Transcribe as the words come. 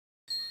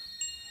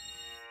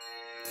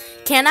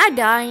Can I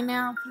die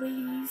now,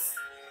 please?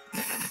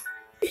 I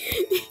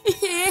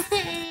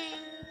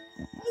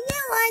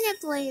don't want to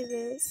play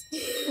this.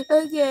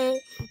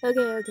 Okay, I'm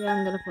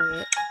gonna play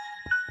it.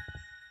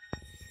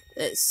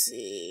 Let's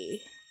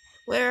see.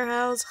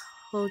 Warehouse,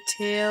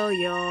 hotel,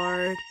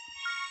 yard,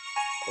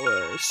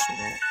 or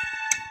swamp.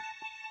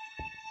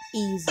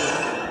 Easy.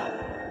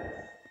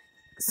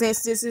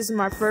 Since this is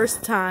my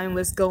first time,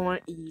 let's go on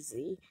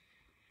easy.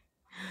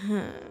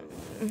 I'm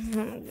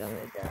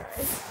gonna die.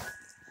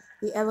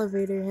 The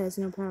elevator has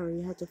no power.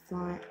 You have to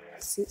find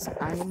 6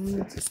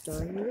 items to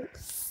start it.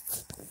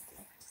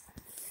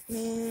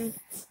 Man.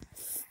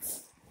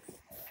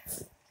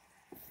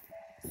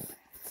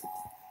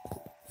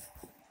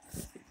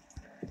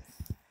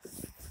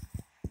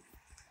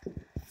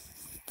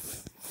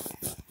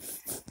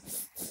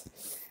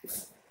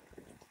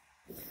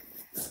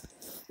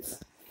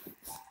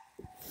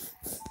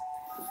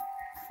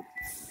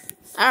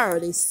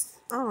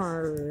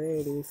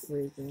 Already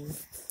freaking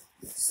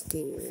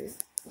scared.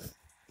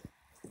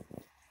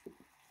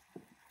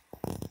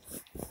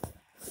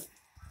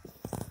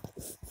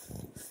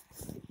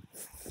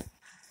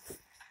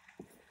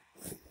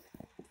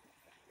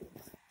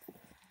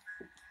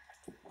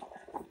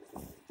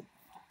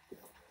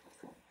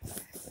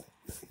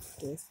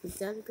 Guess we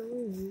gotta go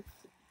in.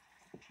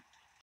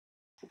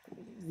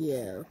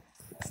 Yeah.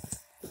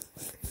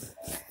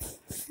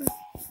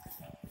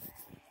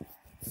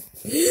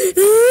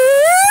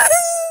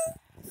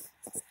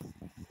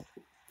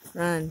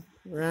 Run,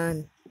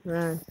 run,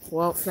 run.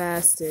 Walk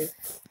faster,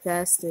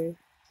 faster.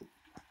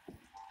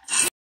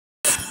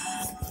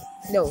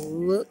 No,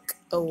 look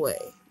away.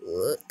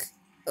 Look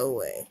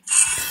away.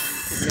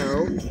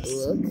 No,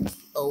 look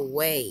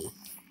away.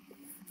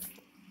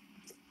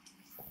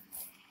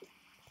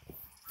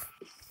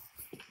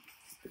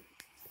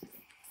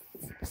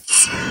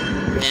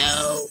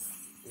 No,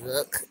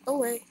 look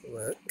away.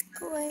 Look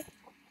away.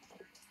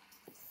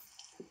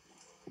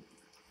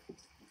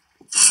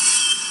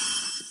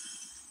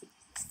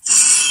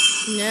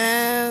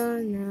 No,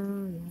 no,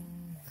 no.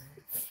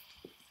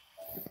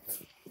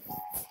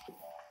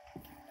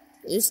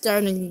 You're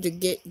starting to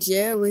get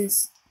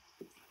jealous.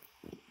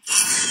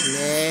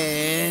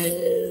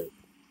 No.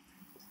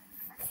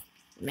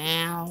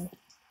 Meow.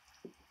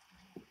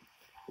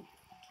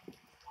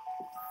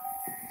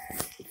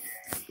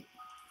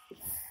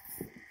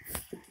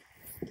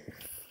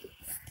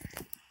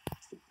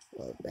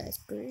 Oh, that's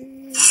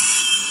great.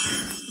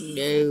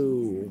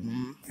 No.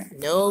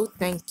 No,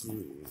 thank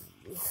you.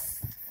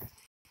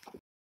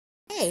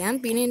 Hey, I'm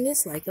beating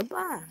this like a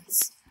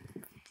boss.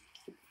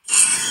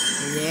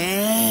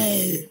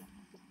 No.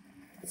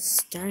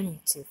 Starting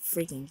to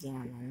freaking get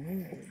on my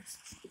nerves.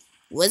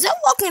 Was I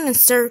walking in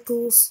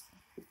circles?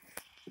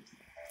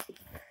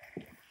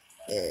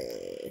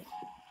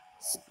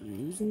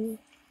 Excuse me?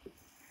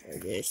 Or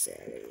this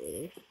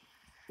elevator?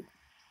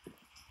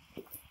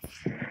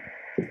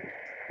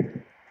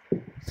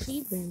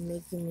 She's been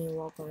making me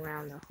walk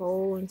around the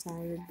whole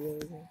entire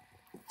building.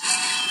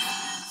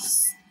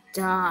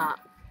 Stop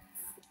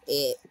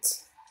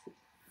it,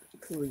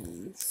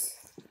 please.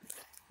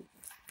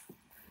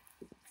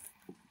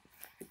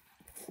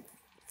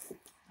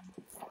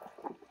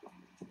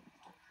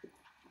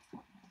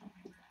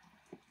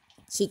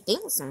 She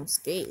thinks I'm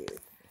scared.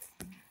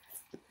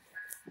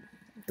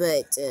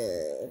 But,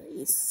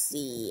 you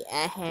see,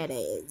 I had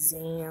an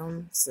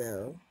exam,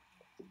 so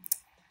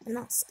I'm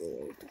not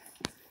scared.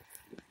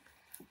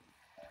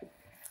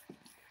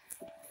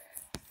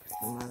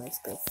 Come on, let's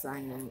go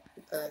find them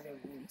other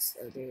ones.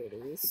 Oh, there it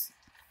is.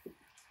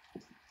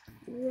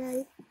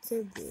 Right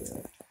to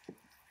there.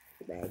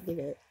 Bag it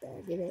up,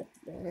 bag it up,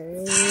 bag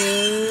it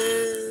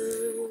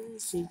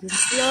up. She can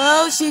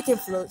float, she can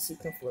float, she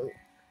can float.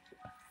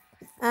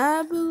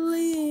 I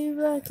believe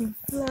I can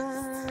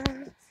fly.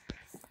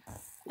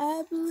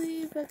 I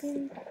believe I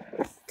can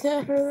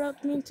cut her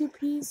up into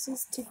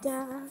pieces to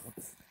die.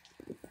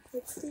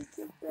 Let's take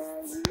a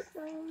bag of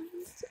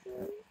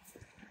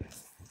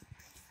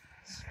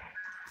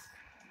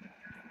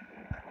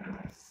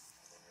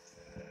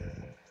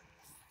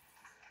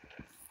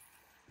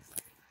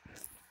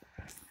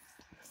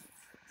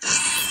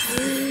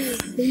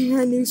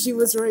I knew she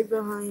was right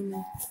behind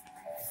me.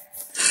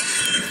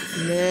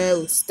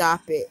 No,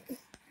 stop it.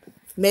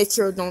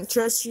 Metro don't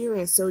trust you,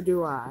 and so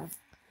do I.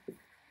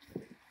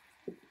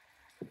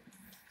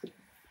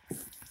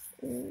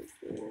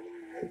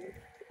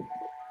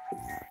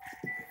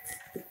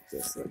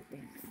 Just look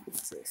down.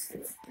 Just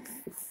look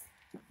down.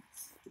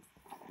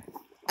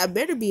 I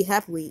better be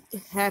happy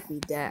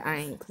that I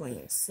ain't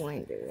playing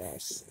Slender,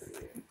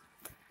 actually.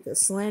 The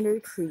Slender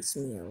creeps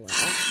me a lot.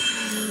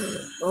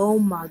 Oh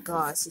my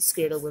gosh, he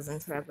scared the living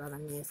crap out of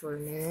me for a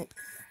minute.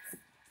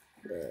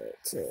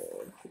 But,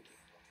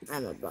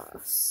 I'm a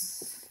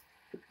boss.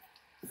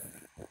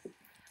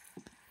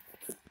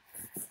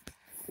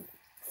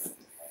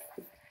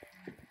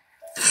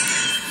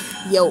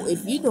 Yo,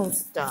 if you don't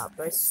stop,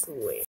 I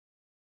swear.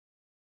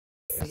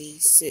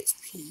 These 6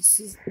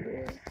 pieces,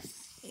 bro.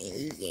 And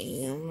you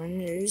getting on my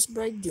nerves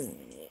by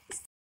doing it.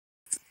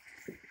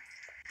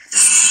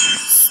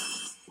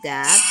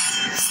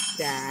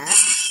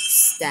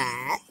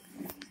 Stop.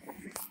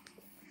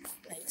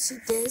 Like she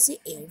does it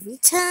every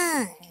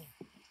time.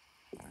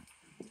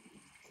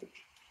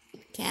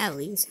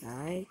 Callie's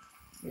high.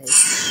 Like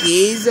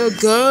she's a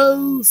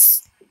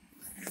ghost.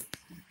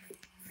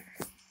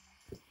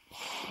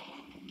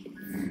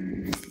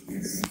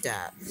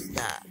 Stop.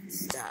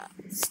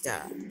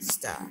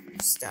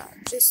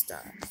 Just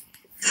stop.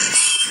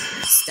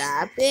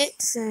 Stop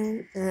it,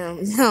 son. I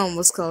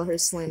almost call her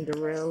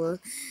Slenderella.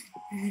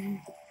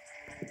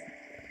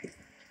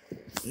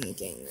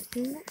 Okay,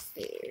 nothing up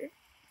there.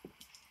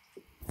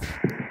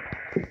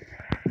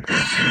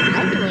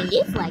 I'm doing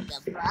this like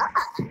a boss.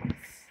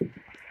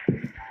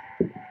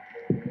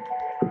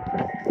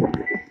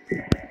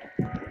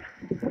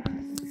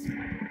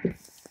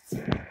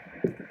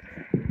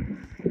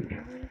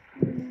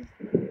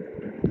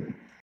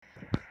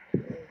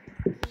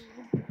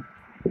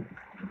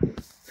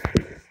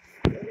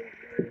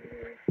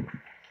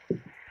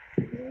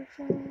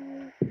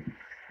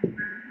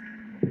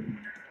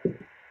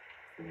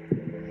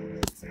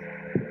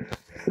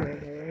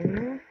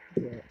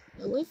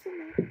 Away from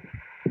me.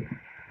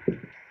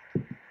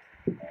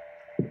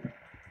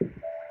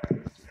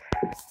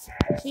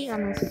 She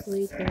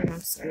honestly thinks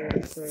I'm scared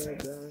of her,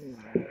 but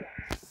no.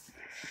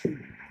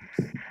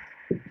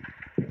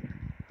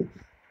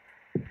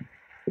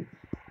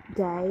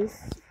 Guys.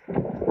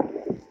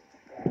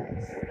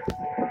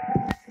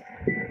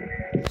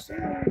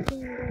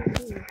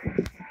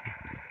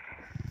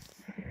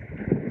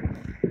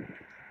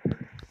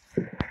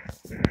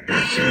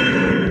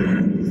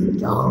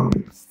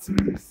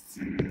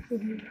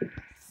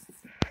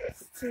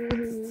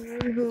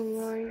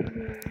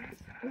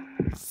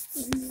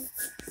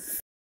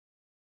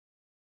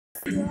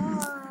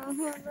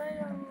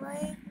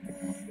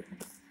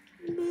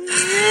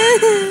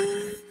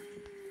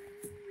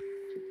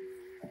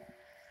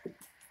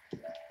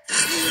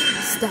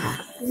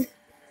 Stop.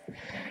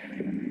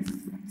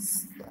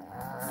 Stop.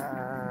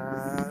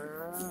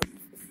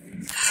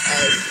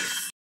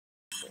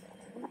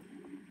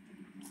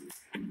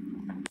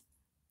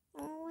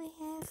 Only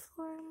have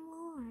 4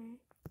 more.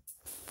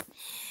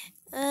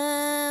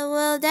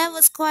 Well, that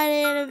was quite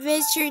an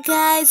adventure,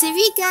 guys. If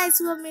you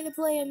guys want me to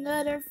play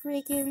another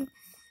freaking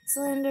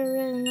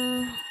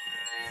Slenderella,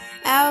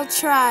 I'll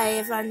try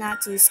if I'm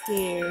not too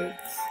scared.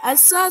 I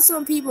saw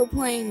some people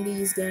playing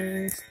these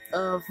games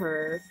of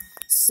her,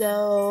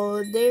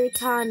 so they're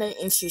kind of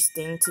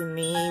interesting to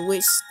me,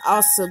 which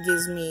also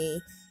gives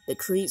me the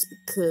creeps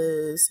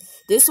because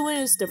this one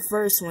is the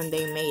first one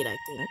they made, I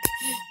think.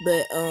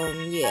 But,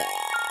 yeah.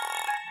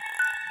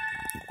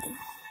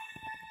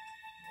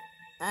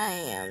 I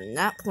am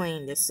not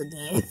playing this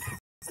again.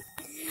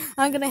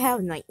 I'm gonna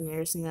have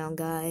nightmares now,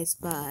 guys.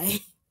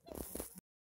 Bye.